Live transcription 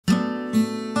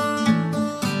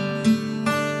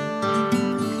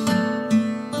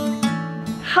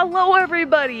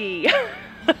everybody!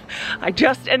 I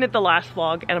just ended the last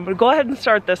vlog and I'm gonna go ahead and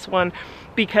start this one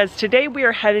because today we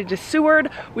are headed to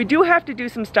Seward. We do have to do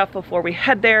some stuff before we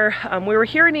head there. We were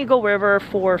here in Eagle River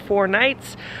for 4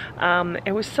 nights.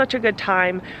 It was such a good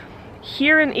time.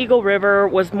 Here in Eagle River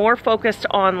was more focused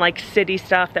on like city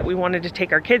stuff that we wanted to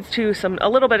take our kids to, a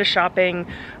little bit of shopping,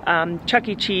 Chuck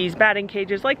E. Cheese, batting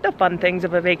cages, like the fun things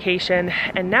of a vacation.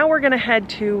 And now we're gonna head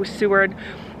to Seward.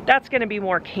 That's gonna be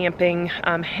more camping,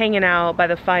 hanging out by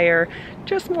the fire,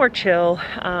 just more chill,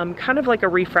 kind of like a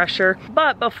refresher.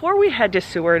 But before we head to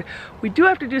Seward, we do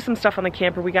have to do some stuff on the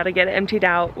camper. We gotta get it emptied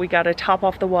out, we gotta top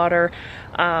off the water,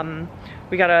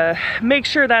 we gotta make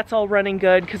sure that's all running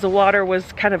good because the water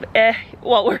was kind of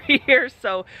while we're here,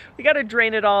 so we gotta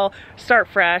drain it all, start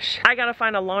fresh. I gotta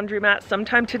find a laundromat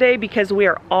sometime today because we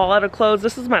are all out of clothes.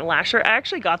 This is my last shirt. I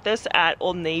actually got this at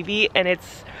Old Navy and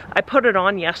I put it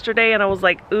on yesterday and I was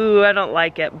like, ooh, I don't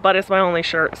like it, but it's my only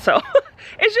shirt, so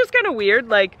it's just kind of weird.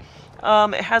 Like,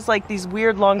 it has like these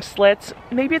weird long slits.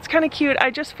 Maybe it's kind of cute.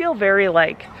 I just feel very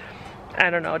like, I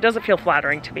don't know, it doesn't feel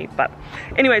flattering to me, but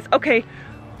anyways, okay.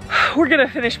 We're gonna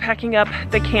finish packing up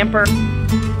the camper.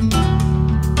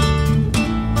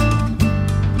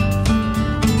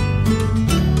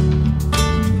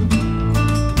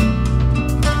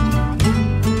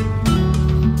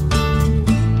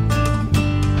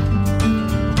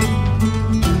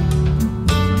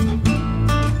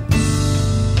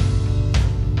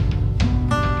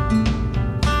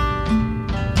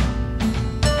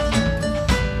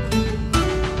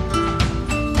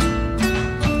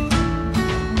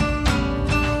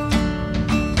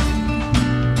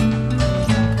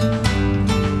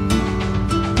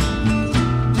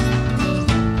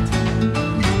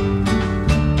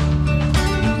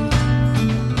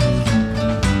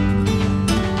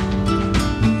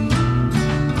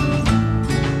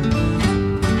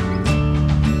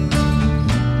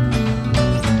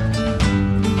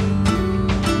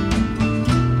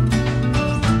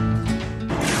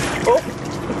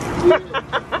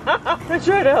 I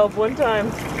tried to help one time.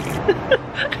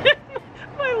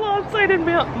 My lopsided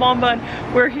mom bun.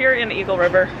 We're here in Eagle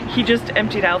River. He just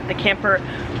emptied out the camper.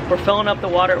 We're filling up the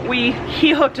water.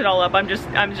 He hooked it all up. I'm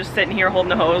just sitting here holding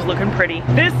the hose, looking pretty.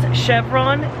 This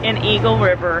Chevron in Eagle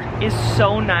River is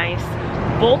so nice.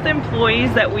 Both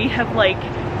employees that we have like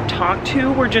talked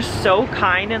to were just so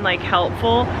kind and like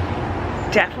helpful.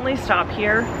 Definitely stop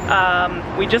here.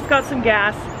 We just got some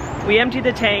gas. We emptied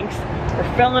the tanks.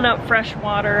 We're filling up fresh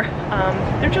water.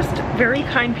 They're just very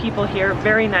kind people here,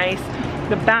 very nice.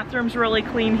 The bathroom's really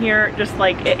clean here, just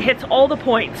like it hits all the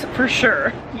points for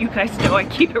sure. You guys know I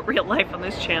keep it real life on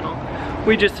this channel.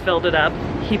 We just filled it up.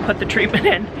 He put the treatment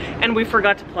in and we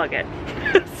forgot to plug it.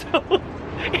 So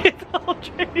it's all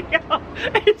draining out.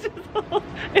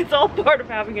 It's all part of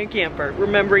having a camper,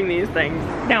 remembering these things.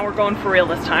 Now we're going for real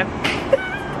this time.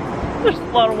 There's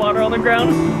a lot of water on the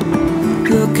ground.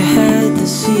 Look ahead, the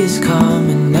sea is calm,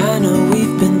 and I know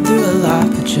we've been through a lot,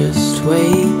 but just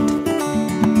wait.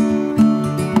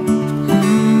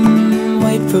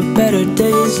 Wait for better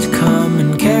days to come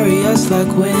and carry us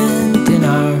like wind in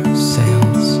our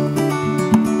sails.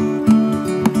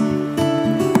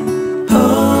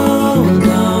 Hold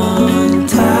on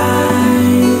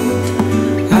tight,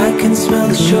 I can smell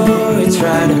the shore, it's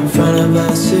right in front of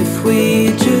us if we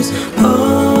just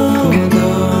hold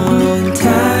on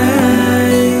tight.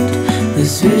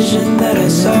 This vision that I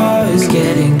saw is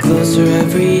getting closer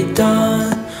every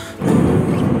dawn.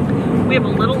 We have a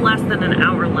little less than an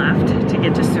hour left to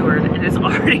get to Seward. It has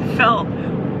already felt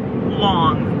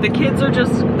long. The kids are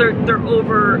just, they're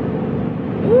over,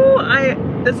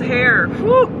 ooh, this hair,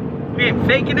 whew, I ain't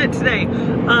faking it today.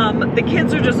 The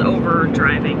kids are just over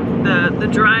driving. The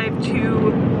drive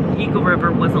to Eagle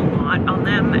River was a lot on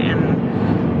them and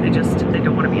they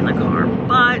don't want to be in the car,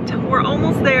 but we're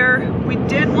almost there. We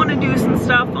did want to do some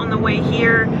stuff on the way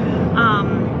here,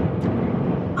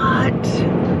 but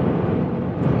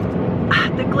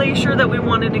the glacier that we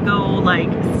wanted to go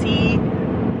like see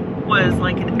was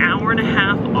like an hour and a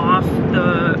half off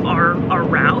our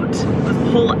route. It was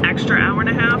a whole extra hour and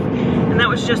a half, and that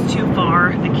was just too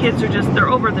far. The kids are they're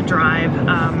over the drive.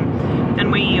 And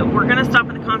we were gonna stop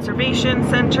at the conservation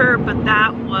center, but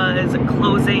that was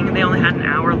closing. They only had an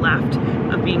hour left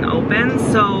of being open,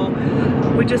 so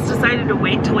we just decided to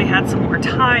wait till we had some more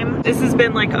time. This has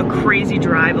been like a crazy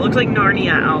drive. It looks like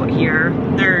Narnia out here.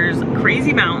 There's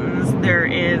crazy mountains. There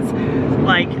is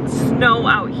like snow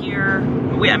out here.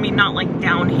 I mean, not like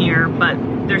down here, but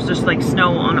there's just like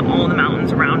snow on all the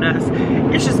mountains around us.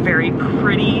 It's just very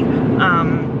pretty.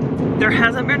 There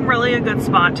hasn't been really a good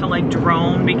spot to like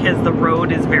drone because the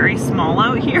road is very small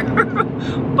out here.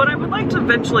 but I would like to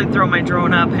eventually throw my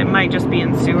drone up. It might just be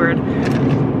in Seward.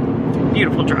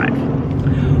 Beautiful drive.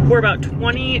 We're about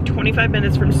 20-25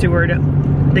 minutes from Seward.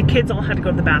 The kids all had to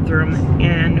go to the bathroom,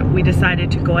 and we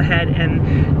decided to go ahead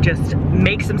and just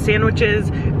make some sandwiches,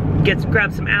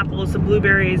 grab some apples, some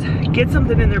blueberries, get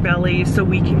something in their belly so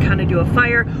we can kind of do a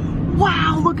fire.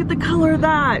 Wow, look at the color of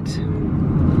that.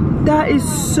 That is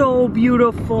so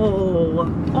beautiful.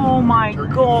 Oh my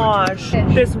gosh.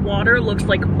 This water looks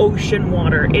like ocean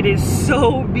water. It is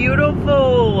so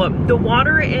beautiful. The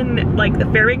water in like the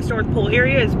Fairbanks North Pole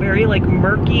area is very like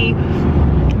murky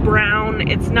brown.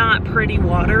 It's not pretty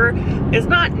water. It's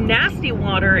not nasty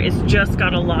water. It's just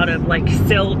got a lot of like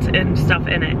silt and stuff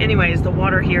in it. Anyways, the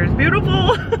water here is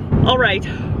beautiful. All right,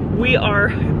 we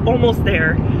are almost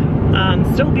there.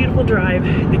 Still a beautiful drive.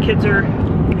 The kids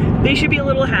they should be a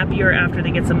little happier after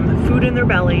they get some food in their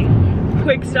belly.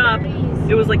 Quick stop.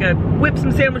 It was like a whip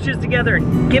some sandwiches together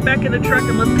and get back in the truck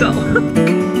and let's go.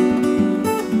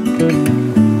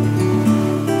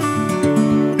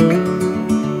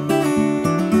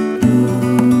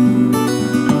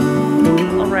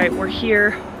 All right, we're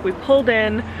here. We pulled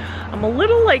in. I'm a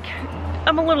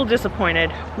little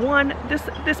disappointed. One,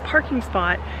 this parking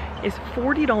spot is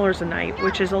 $40 a night,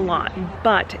 which is a lot,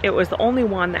 but it was the only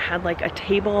one that had like a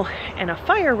table and a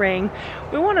fire ring.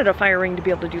 We wanted a fire ring to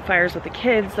be able to do fires with the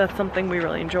kids. That's something we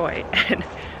really enjoy. And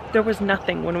there was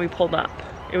nothing when we pulled up.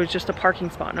 It was just a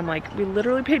parking spot. And I'm like, we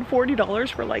literally paid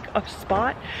 $40 for like a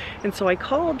spot. And so I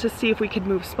called to see if we could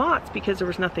move spots because there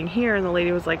was nothing here. And the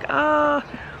lady was like, I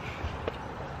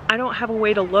don't have a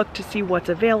way to look to see what's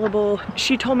available.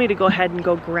 She told me to go ahead and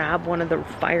go grab one of the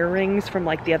fire rings from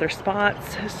like the other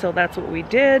spots. So that's what we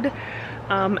did.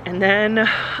 And then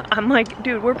I'm like,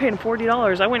 dude, we're paying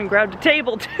 $40. I went and grabbed a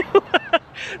table too.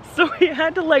 So we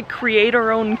had to like create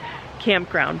our own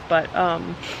campground, but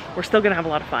we're still gonna have a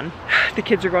lot of fun. The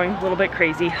kids are going a little bit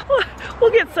crazy.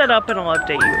 We'll get set up and I'll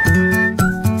update you.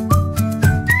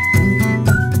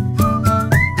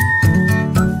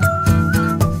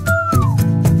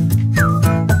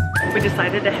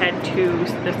 Decided to head to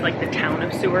the town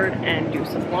of Seward and do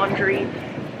some laundry.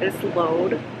 This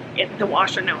load, the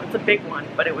washer, no, it's a big one,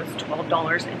 but it was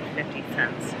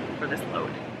 $12.50 for this load.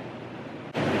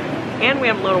 And we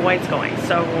have a load of whites going,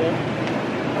 so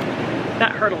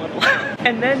that hurt a little.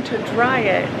 And then to dry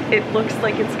it, it looks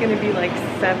like it's gonna be like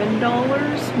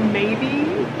 $7,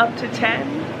 maybe up to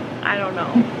 10. I don't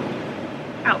know.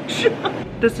 Ouch.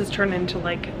 This has turned into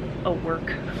like a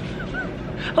work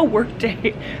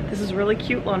day. This is really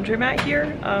cute laundromat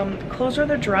here. The clothes are in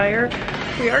the dryer.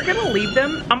 We are gonna leave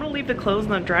them. I'm gonna leave the clothes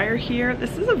in the dryer here.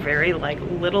 This is a very like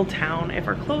little town. If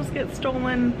our clothes get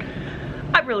stolen,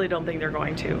 I really don't think they're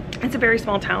going to. It's a very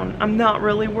small town. I'm not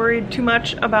really worried too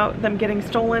much about them getting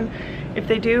stolen. If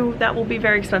they do, that will be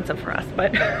very expensive for us,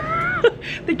 but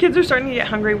the kids are starting to get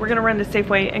hungry. We're gonna run to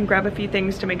Safeway and grab a few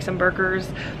things to make some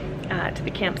burgers to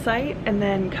the campsite and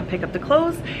then come pick up the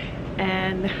clothes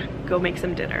and go make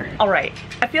some dinner. All right,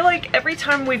 I feel like every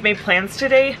time we've made plans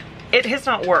today, it has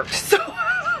not worked. So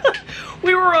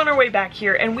we were on our way back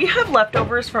here and we have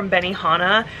leftovers from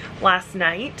Benihana last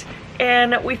night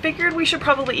and we figured we should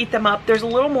probably eat them up. There's a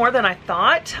little more than I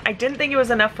thought. I didn't think it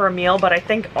was enough for a meal, but I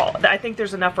think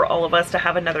there's enough for all of us to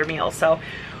have another meal. So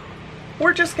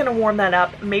we're just gonna warm that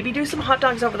up, maybe do some hot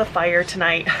dogs over the fire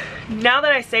tonight. Now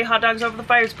that I say hot dogs over the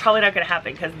fire, it's probably not gonna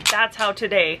happen because that's how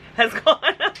today has gone.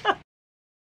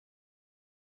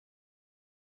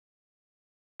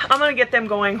 I'm gonna get them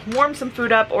going, warm some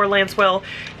food up, or Lance will,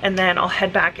 and then I'll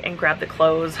head back and grab the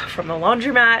clothes from the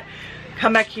laundromat,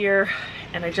 come back here,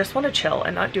 and I just wanna chill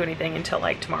and not do anything until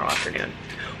like tomorrow afternoon.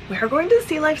 We are going to the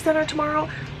Sea Life Center tomorrow.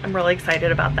 I'm really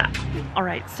excited about that. All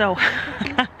right, so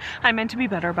I meant to be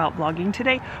better about vlogging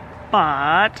today,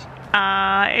 but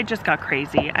it just got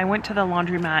crazy. I went to the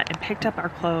laundromat and picked up our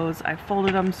clothes. I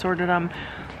folded them, sorted them,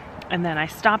 and then I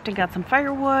stopped and got some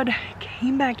firewood,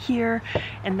 came back here,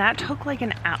 and that took like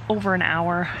over an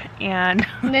hour. And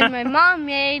then my mom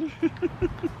made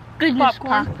goodness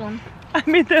popcorn. I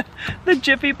made the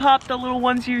Jiffy Pop, the little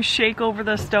ones you shake over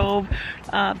the stove.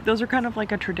 Those are kind of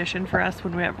like a tradition for us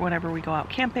whenever we go out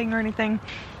camping or anything.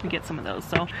 We get some of those,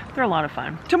 so they're a lot of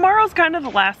fun. Tomorrow's kind of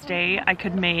the last day I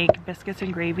could make biscuits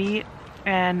and gravy,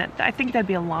 and I think that'd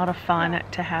be a lot of fun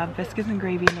to have biscuits and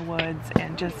gravy in the woods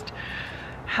and just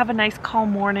have a nice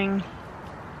calm morning.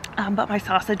 But my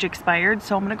sausage expired,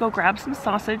 so I'm gonna go grab some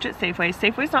sausage at Safeway.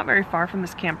 Safeway's not very far from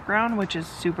this campground, which is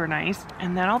super nice,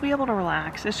 and then I'll be able to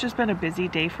relax. It's just been a busy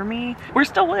day for me. We're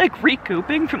still like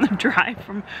recouping from the drive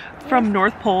from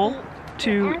North Pole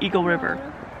to Eagle River.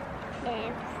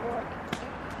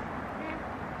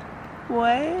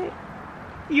 What?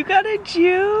 You got a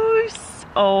juice?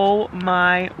 Oh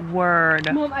my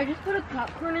word. Mom, I just put a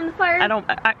popcorn in the fire.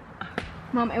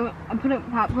 Mom, I put a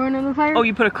popcorn in the fire. Oh,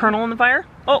 you put a kernel in the fire?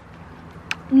 Oh.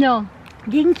 No.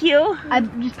 Thank you. I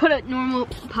just put a normal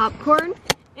popcorn.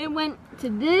 It went to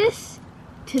this,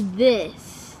 to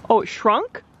this. Oh, it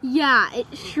shrunk? Yeah, it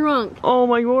shrunk. Oh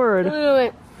my word.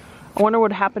 Wait. I wonder what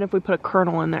would happen if we put a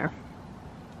kernel in there.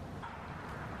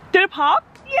 Did it pop?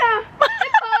 Yeah.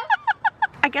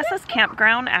 I guess this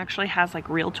campground actually has like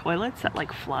real toilets that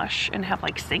like flush and have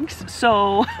like sinks.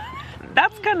 So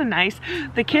that's kind of nice.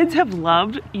 The kids have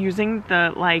loved using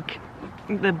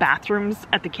the bathrooms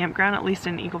at the campground, at least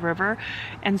in Eagle River.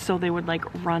 And so they would like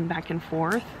run back and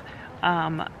forth.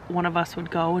 One of us would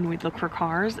go and we'd look for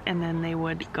cars, and then they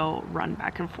would go run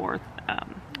back and forth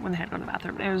when they had to go to the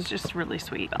bathroom. It was just really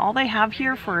sweet. All they have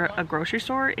here for a grocery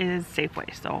store is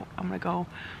Safeway. So I'm gonna go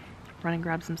run and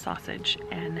grab some sausage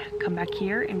and come back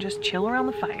here and just chill around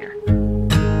the fire.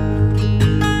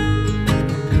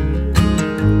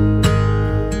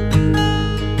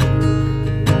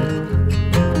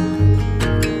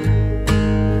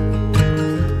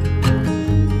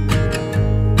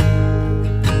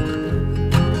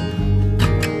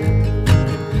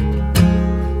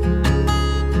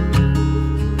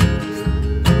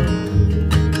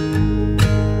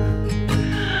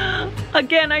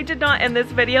 Again, I did not end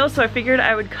this video, so I figured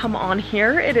I would come on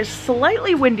here. It is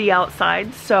slightly windy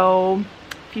outside, so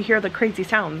if you hear the crazy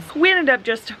sounds. We ended up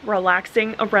just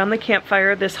relaxing around the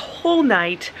campfire this whole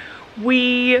night.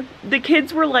 The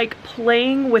kids were like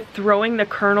playing with throwing the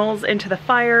kernels into the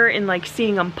fire and like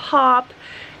seeing them pop,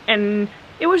 and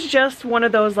it was just one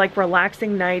of those like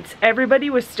relaxing nights. Everybody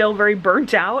was still very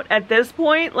burnt out at this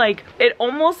point. Like it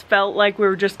almost felt like we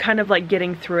were just kind of like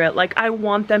getting through it. Like I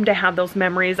want them to have those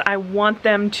memories. I want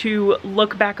them to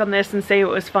look back on this and say it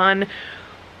was fun.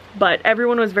 But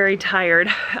everyone was very tired.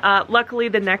 Luckily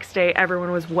the next day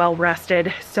everyone was well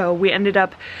rested, so we ended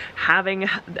up having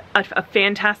a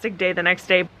fantastic day the next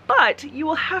day. But you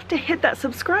will have to hit that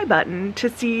subscribe button to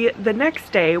see the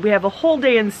next day. We have a whole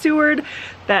day in Seward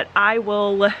that I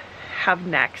will have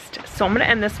next. So I'm gonna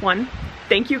end this one.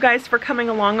 Thank you guys for coming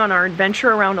along on our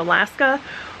adventure around Alaska.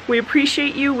 We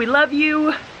appreciate you, we love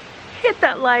you. Hit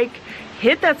that like,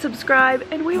 hit that subscribe,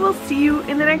 and we will see you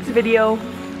in the next video.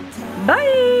 Bye!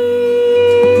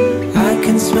 I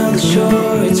can smell the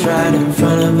shore, it's right in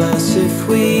front of us. If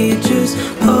we just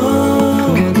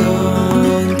hold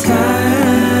on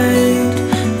tight,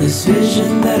 this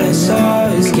vision that I saw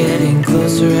is getting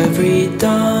closer every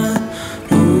dawn.